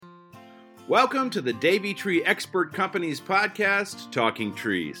Welcome to the Davey Tree Expert Company's podcast, Talking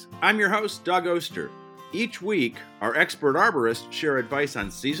Trees. I'm your host, Doug Oster. Each week, our expert arborists share advice on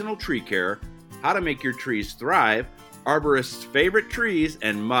seasonal tree care, how to make your trees thrive, arborists' favorite trees,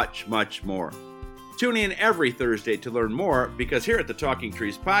 and much, much more. Tune in every Thursday to learn more because here at the Talking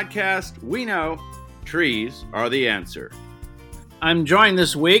Trees podcast, we know trees are the answer. I'm joined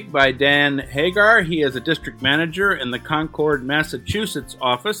this week by Dan Hagar. He is a district manager in the Concord, Massachusetts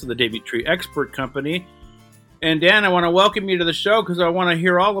office of the Davey Tree Expert Company. And Dan, I want to welcome you to the show because I want to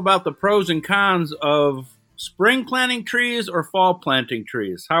hear all about the pros and cons of spring planting trees or fall planting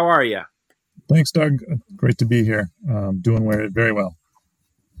trees. How are you? Thanks, Doug. Great to be here. Doing very well.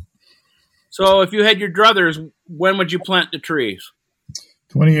 So if you had your druthers, when would you plant the trees?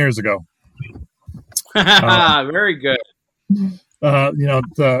 20 years ago. Very good.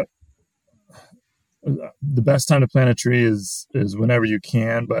 The best time to plant a tree is whenever you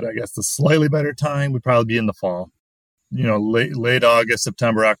can, but I guess the slightly better time would probably be in the fall. Late August,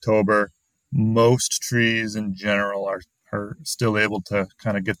 September, October, most trees in general are still able to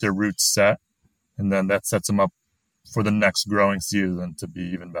kind of get their roots set, and then that sets them up for the next growing season to be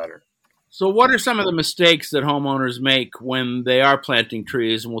even better. So what are some of the mistakes that homeowners make when they are planting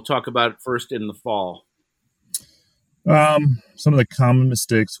trees? And we'll talk about it first in the fall. Some of the common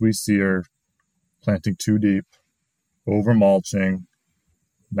mistakes we see are planting too deep, over mulching,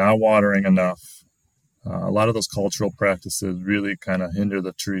 not watering enough. A lot of those cultural practices really kind of hinder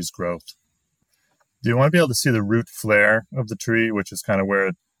the tree's growth. You want to be able to see the root flare of the tree, which is kind of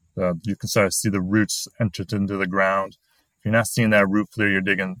where you can start to see the roots enter into the ground. If you're not seeing that root flare, you're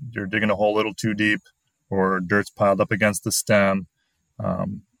digging a hole a little too deep, or dirt's piled up against the stem,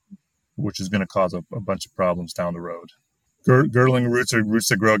 which is going to cause a bunch of problems down the road. Girdling roots are roots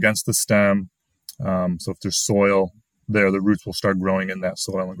that grow against the stem. So if there's soil there, the roots will start growing in that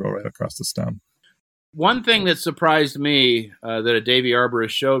soil and grow right across the stem. One thing that surprised me that a Davey arborist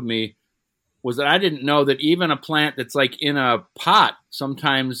showed me was that I didn't know that even a plant that's like in a pot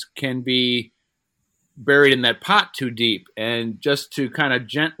sometimes can be buried in that pot too deep, and just to kind of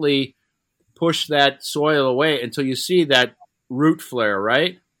gently push that soil away until you see that root flare,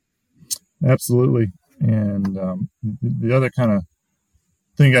 right? Absolutely. And the other kind of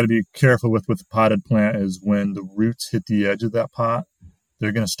thing you got to be careful with the potted plant is when the roots hit the edge of that pot,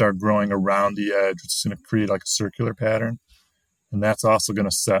 they're going to start growing around the edge, which is going to create like a circular pattern. And that's also going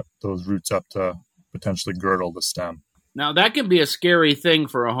to set those roots up to potentially girdle the stem. Now, that can be a scary thing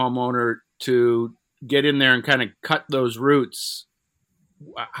for a homeowner to get in there and kind of cut those roots.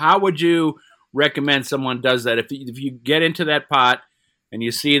 How would you recommend someone does that? If you get into that pot and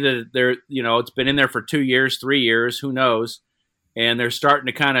you see that it's been in there for 2 years, 3 years, who knows, and they're starting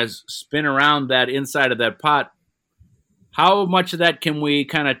to kind of spin around that inside of that pot, how much of that can we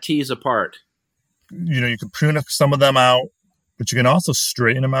kind of tease apart? You can prune some of them out, but you can also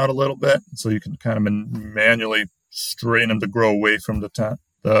straighten them out a little bit. So you can kind of manually straighten them to grow away from the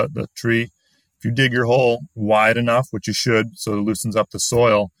tree. If you dig your hole wide enough, which you should, so it loosens up the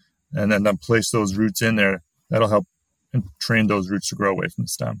soil, and then place those roots in there, that'll help and train those roots to grow away from the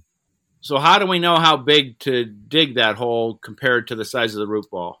stem. So how do we know how big to dig that hole compared to the size of the root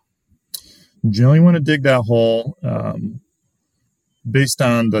ball? You generally want to dig that hole based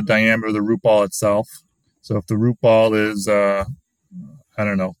on the diameter of the root ball itself. So if the root ball is, 2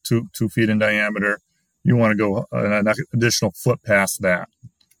 feet in diameter, you want to go an additional foot past that.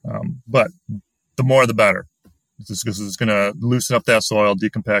 But the more the better. It's going to loosen up that soil,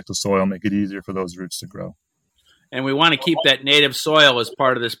 decompact the soil, make it easier for those roots to grow. And we want to keep that native soil as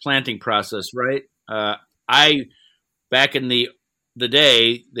part of this planting process, right? Back in the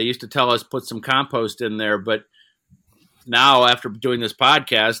day, they used to tell us put some compost in there, but now after doing this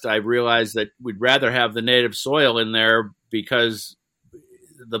podcast, I realized that we'd rather have the native soil in there because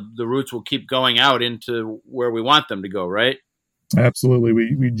the roots will keep going out into where we want them to go, right? Absolutely.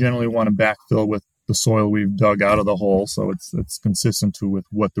 We generally want to backfill with the soil we've dug out of the hole, so it's consistent with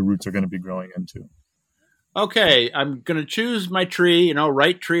what the roots are going to be growing into. Okay, I'm going to choose my tree,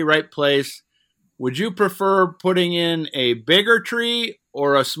 right tree, right place. Would you prefer putting in a bigger tree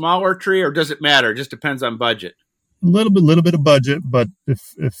or a smaller tree, or does it matter? It just depends on budget. A little bit of budget, but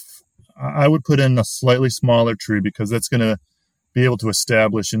if I would put in a slightly smaller tree because that's going to be able to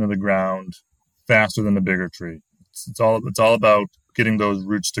establish into the ground faster than the bigger tree. It's all about getting those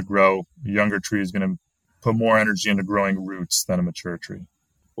roots to grow. A younger tree is going to put more energy into growing roots than a mature tree.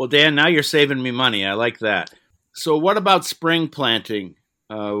 Well, Dan, now you're saving me money. I like that. So what about spring planting?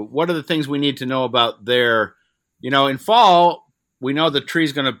 What are the things we need to know about there? In fall, we know the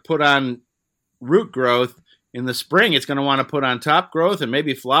tree's going to put on root growth. in the spring, it's going to want to put on top growth and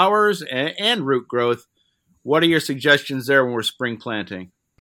maybe flowers and root growth. What are your suggestions there when we're spring planting?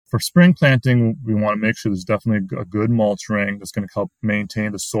 For spring planting, we want to make sure there's definitely a good mulch ring that's going to help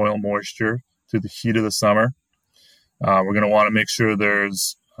maintain the soil moisture through the heat of the summer. We're going to want to make sure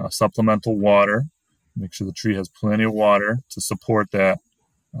there's supplemental water, make sure the tree has plenty of water to support that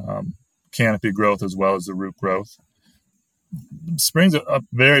canopy growth as well as the root growth. Spring's a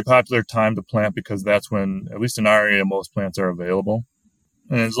very popular time to plant because that's when, at least in our area, most plants are available.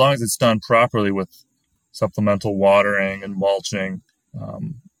 And as long as it's done properly with supplemental watering and mulching,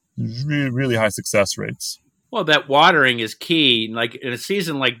 there's really, really high success rates. Well, that watering is key. Like in a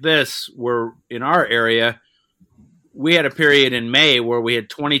season like this, where in our area, we had a period in May where we had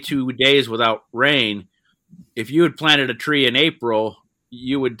 22 days without rain. If you had planted a tree in April,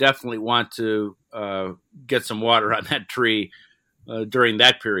 you would definitely want to get some water on that tree during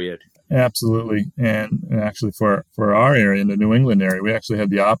that period. Absolutely. And actually for our area, in the New England area, we actually had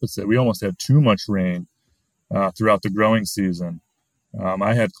the opposite. We almost had too much rain throughout the growing season.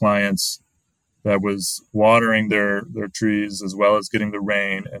 I had clients that was watering their trees as well as getting the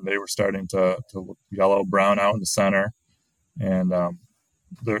rain, and they were starting to look yellow, brown out in the center, and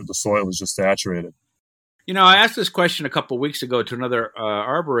the soil was just saturated. You know, I asked this question a couple of weeks ago to another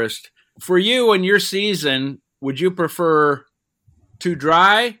arborist. For you and your season, would you prefer too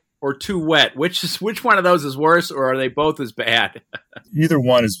dry or too wet? Which one of those is worse, or are they both as bad? Either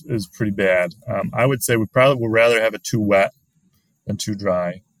one is pretty bad. I would say we probably would rather have it too wet than too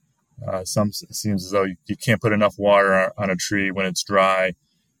dry. It seems as though you can't put enough water on a tree when it's dry.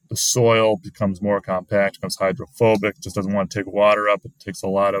 The soil becomes more compact, becomes hydrophobic, just doesn't want to take water up. It takes a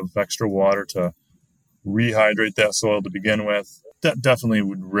lot of extra water to rehydrate that soil to begin with. Definitely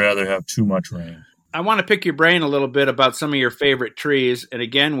would rather have too much rain. I want to pick your brain a little bit about some of your favorite trees. And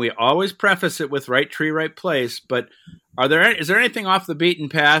again, we always preface it with right tree, right place. But is there anything off the beaten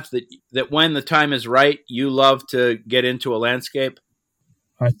path that when the time is right, you love to get into a landscape?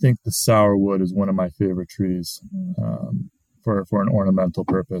 I think the sourwood is one of my favorite trees for an ornamental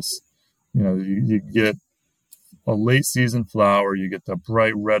purpose. You know, you get a late season flower, you get the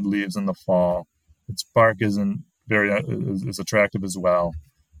bright red leaves in the fall. Its bark isn't very as attractive as well.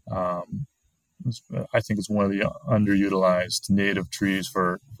 I think it's one of the underutilized native trees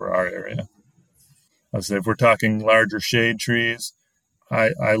for our area. I'd say if we're talking larger shade trees,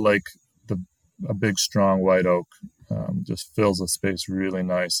 I like a big, strong white oak. Just fills the space really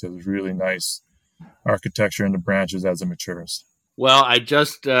nice. It has really nice architecture in the branches as it matures. Well, I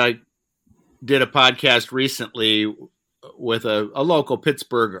just did a podcast recently with a local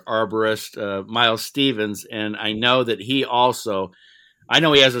Pittsburgh arborist, Miles Stevens, and I know that I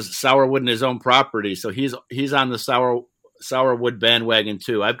know he has a sourwood in his own property, so he's on the sourwood bandwagon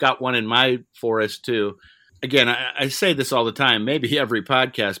too. I've got one in my forest too. Again, I say this all the time, maybe every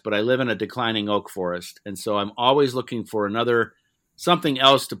podcast, but I live in a declining oak forest, and so I'm always looking for something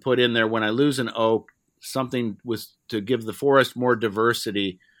else to put in there when I lose an oak, something to give the forest more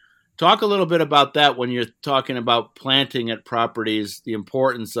diversity. Talk a little bit about that when you're talking about planting at properties, the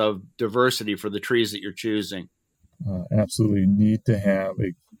importance of diversity for the trees that you're choosing. Absolutely need to have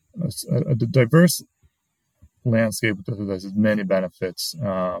a diverse landscape that has many benefits.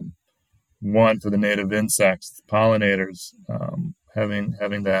 One, for the native insects, pollinators,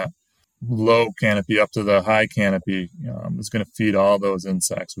 having that low canopy up to the high canopy is going to feed all those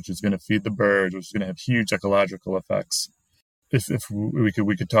insects, which is going to feed the birds, which is going to have huge ecological effects. If we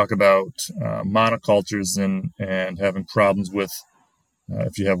could talk about monocultures and having problems with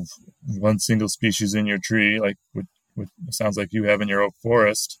if you have one single species in your tree, like what sounds like you have in your oak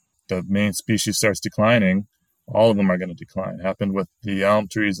forest, the main species starts declining. All of them are going to decline. It happened with the elm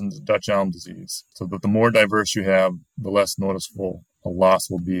trees and the Dutch elm disease. So the more diverse you have, the less noticeable a loss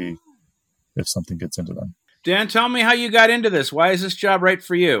will be if something gets into them. Dan, tell me how you got into this. Why is this job right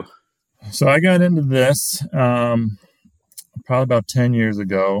for you? So I got into this probably about 10 years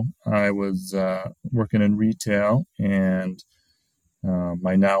ago. I was working in retail, and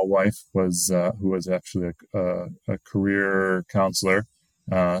my now wife was, who was actually a career counselor,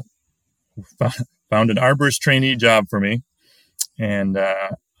 found an arborist trainee job for me, and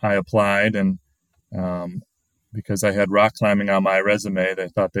I applied, and because I had rock climbing on my resume, they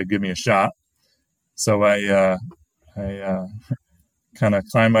thought they'd give me a shot. So I kind of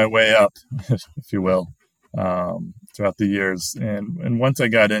climbed my way up, if you will, throughout the years. And once I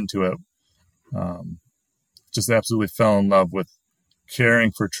got into it, just absolutely fell in love with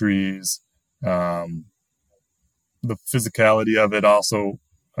caring for trees. The physicality of it also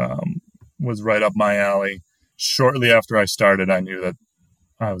was right up my alley. Shortly after I started, I knew that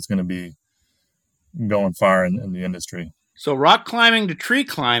I was going to be going far in the industry. So rock climbing to tree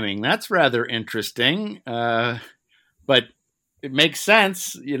climbing, that's rather interesting. But it makes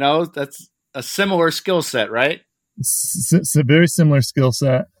sense. That's a similar skill set, right? It's a very similar skill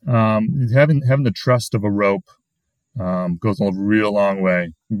set. Having the trust of a rope goes a real long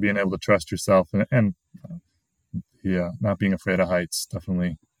way. Being able to trust yourself and not being afraid of heights,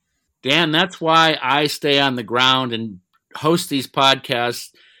 definitely. Dan, that's why I stay on the ground and host these podcasts,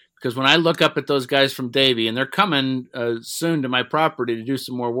 because when I look up at those guys from Davie, and they're coming soon to my property to do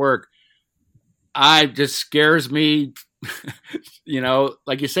some more work, it just scares me,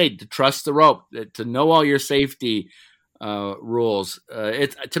 like you say, to trust the rope, to know all your safety rules.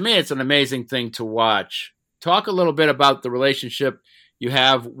 To me, it's an amazing thing to watch. Talk a little bit about the relationship you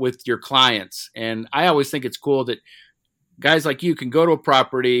have with your clients. And I always think it's cool that guys like you can go to a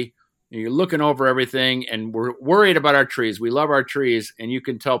property, and you're looking over everything, and we're worried about our trees. We love our trees, and you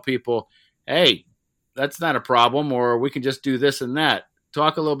can tell people, hey, that's not a problem, or we can just do this and that.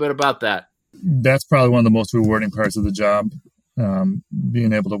 Talk a little bit about that. That's probably one of the most rewarding parts of the job,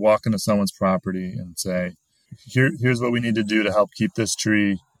 being able to walk into someone's property and say, here's what we need to do to help keep this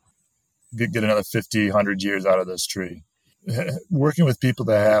tree, get another 50, 100 years out of this tree. Working with people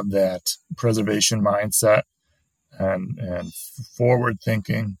that have that preservation mindset and forward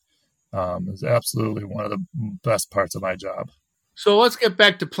thinking is absolutely one of the best parts of my job. So let's get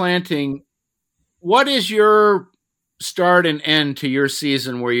back to planting. What is your start and end to your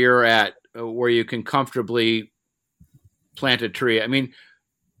season where you're at, where you can comfortably plant a tree? I mean,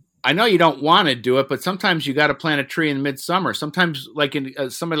 I know you don't want to do it, but sometimes you got to plant a tree in midsummer. Sometimes, like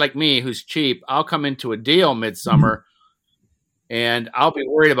somebody like me who's cheap, I'll come into a deal midsummer and I'll be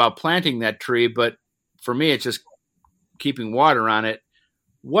worried about planting that tree. But for me, it's just keeping water on it.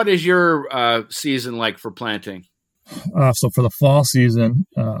 What is your season like for planting? So for the fall season,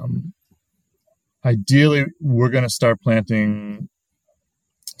 ideally, we're going to start planting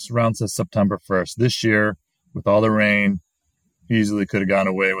around September 1st. This year, with all the rain, easily could have gone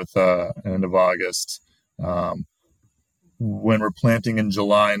away with end of August. When we're planting in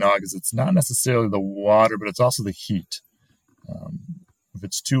July and August, it's not necessarily the water, but it's also the heat. If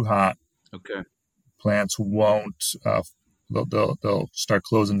it's too hot, plants won't. They'll start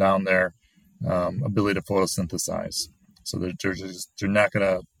closing down their ability to photosynthesize. So they're not going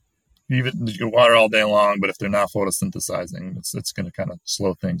to, even you can water all day long, but if they're not photosynthesizing, it's going to kind of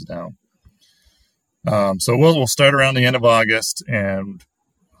slow things down. So we'll start around the end of August, and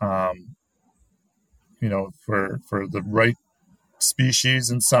for the right species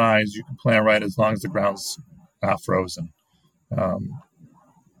and size, you can plant right as long as the ground's not frozen.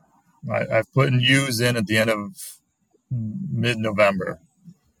 I've put ewes in at the end of mid-November,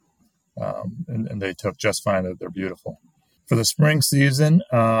 and they took just fine. They're beautiful. For the spring season,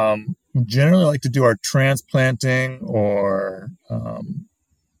 we generally like to do our transplanting or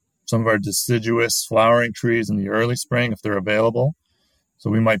some of our deciduous flowering trees in the early spring if they're available. So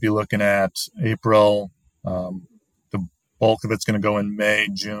we might be looking at April. The bulk of it's going to go in May,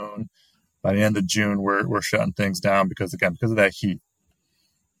 June. By the end of June, we're shutting things down because of that heat.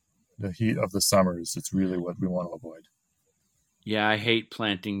 The heat of the summers, it's really what we want to avoid. Yeah, I hate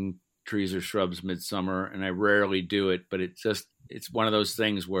planting trees or shrubs midsummer, and I rarely do it, but it's one of those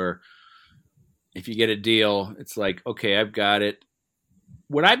things where if you get a deal, it's like, okay, I've got it.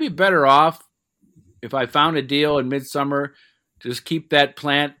 Would I be better off if I found a deal in midsummer to just keep that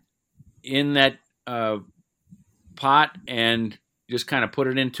plant in that pot and just kind of put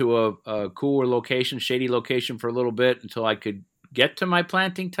it into a cooler location, shady location for a little bit until I could get to my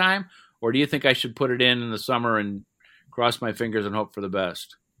planting time? Or do you think I should put it in the summer and cross my fingers and hope for the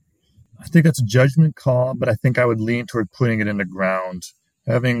best? I think that's a judgment call, but I think I would lean toward putting it in the ground.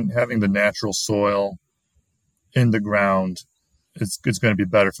 Having the natural soil in the ground, it's going to be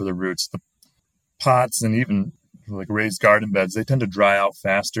better for the roots. The pots and even like raised garden beds, they tend to dry out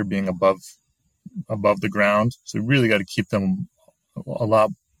faster being above the ground. So you really got to keep them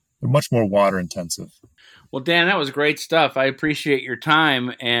they're much more water intensive. Well, Dan, that was great stuff. I appreciate your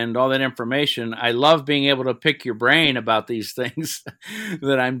time and all that information. I love being able to pick your brain about these things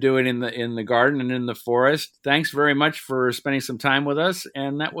that I'm doing in the garden and in the forest. Thanks very much for spending some time with us,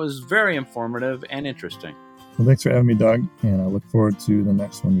 and that was very informative and interesting. Well, thanks for having me, Doug, and I look forward to the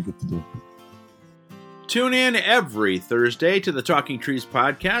next one we get to do. Tune in every Thursday to the Talking Trees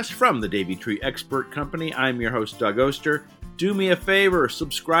podcast from the Davie Tree Expert Company. I'm your host, Doug Oster. Do me a favor,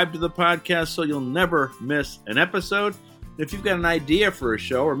 subscribe to the podcast so you'll never miss an episode. If you've got an idea for a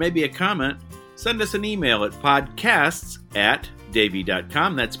show or maybe a comment, send us an email at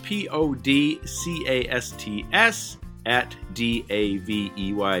podcasts@davey.com. That's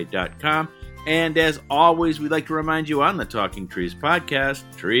podcasts@davey.com. And as always, we'd like to remind you on the Talking Trees podcast,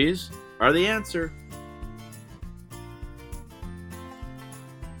 trees are the answer.